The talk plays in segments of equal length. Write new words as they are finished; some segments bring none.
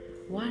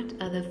What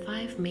are the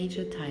 5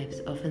 major types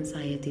of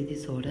anxiety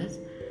disorders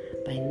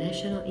by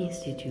National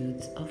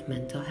Institutes of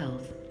Mental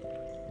Health?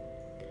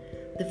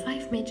 The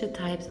 5 major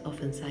types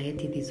of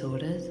anxiety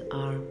disorders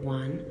are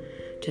 1.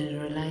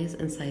 Generalized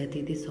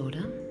anxiety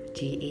disorder,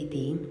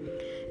 GAD,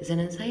 is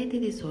an anxiety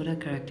disorder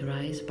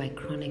characterized by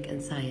chronic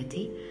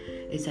anxiety,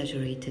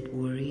 exaggerated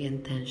worry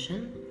and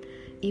tension,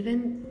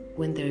 even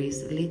when there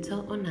is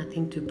little or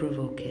nothing to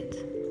provoke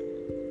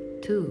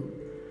it. 2.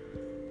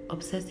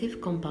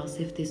 Obsessive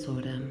compulsive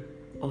disorder,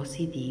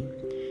 OCD,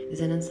 is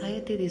an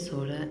anxiety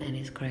disorder and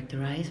is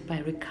characterized by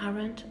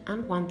recurrent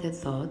unwanted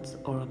thoughts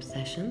or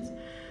obsessions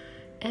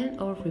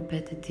and/or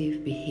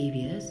repetitive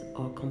behaviors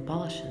or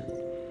compulsions.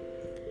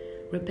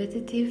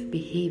 Repetitive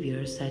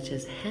behaviors such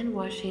as hand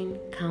washing,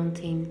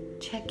 counting,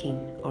 checking,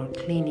 or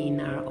cleaning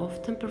are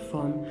often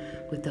performed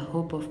with the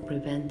hope of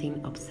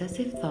preventing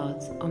obsessive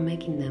thoughts or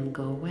making them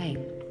go away.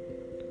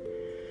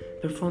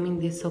 Performing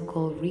these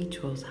so-called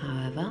rituals,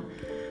 however,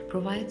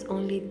 provides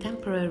only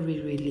temporary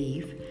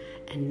relief,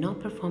 and not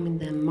performing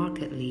them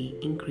markedly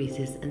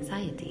increases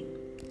anxiety.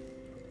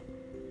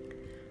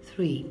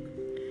 3.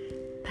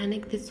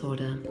 Panic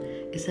disorder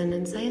is an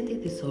anxiety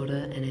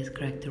disorder and is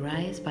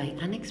characterized by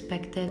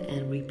unexpected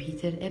and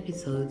repeated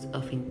episodes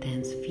of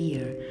intense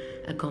fear,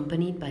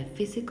 accompanied by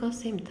physical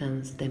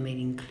symptoms that may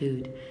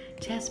include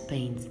chest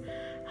pains,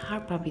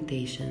 heart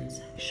palpitations,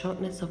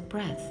 shortness of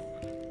breath,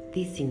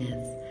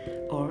 dizziness,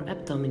 or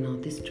abdominal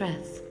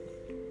distress.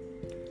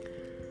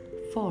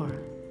 4.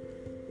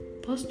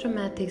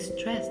 Post-traumatic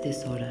stress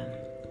disorder,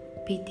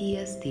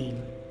 PTSD,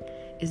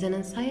 is an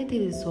anxiety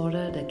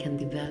disorder that can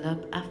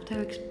develop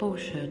after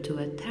exposure to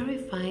a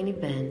terrifying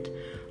event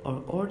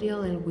or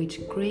ordeal in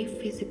which grave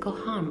physical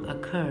harm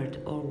occurred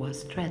or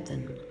was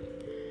threatened.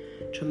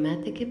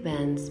 Traumatic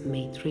events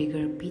may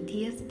trigger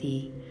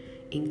PTSD,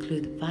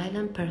 include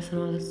violent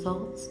personal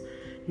assaults,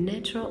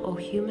 natural or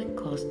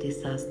human-caused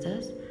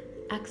disasters,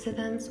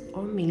 accidents,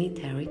 or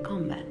military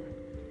combat.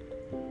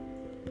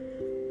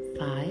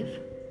 5.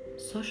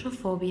 Social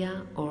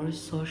phobia or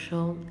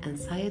social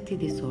anxiety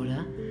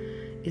disorder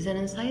is an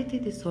anxiety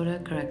disorder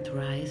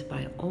characterized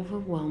by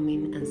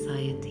overwhelming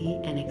anxiety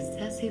and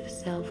excessive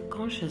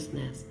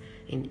self-consciousness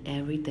in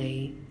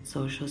everyday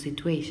social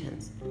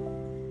situations.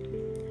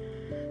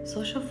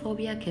 Social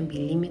phobia can be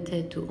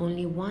limited to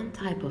only one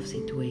type of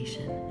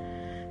situation,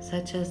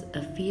 such as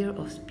a fear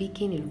of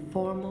speaking in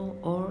formal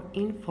or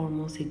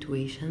informal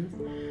situations,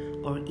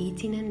 or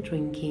eating and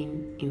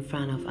drinking in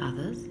front of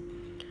others,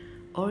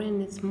 or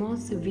in its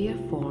most severe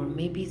form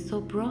may be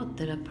so broad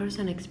that a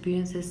person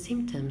experiences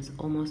symptoms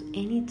almost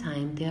any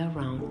time they are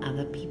around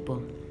other people.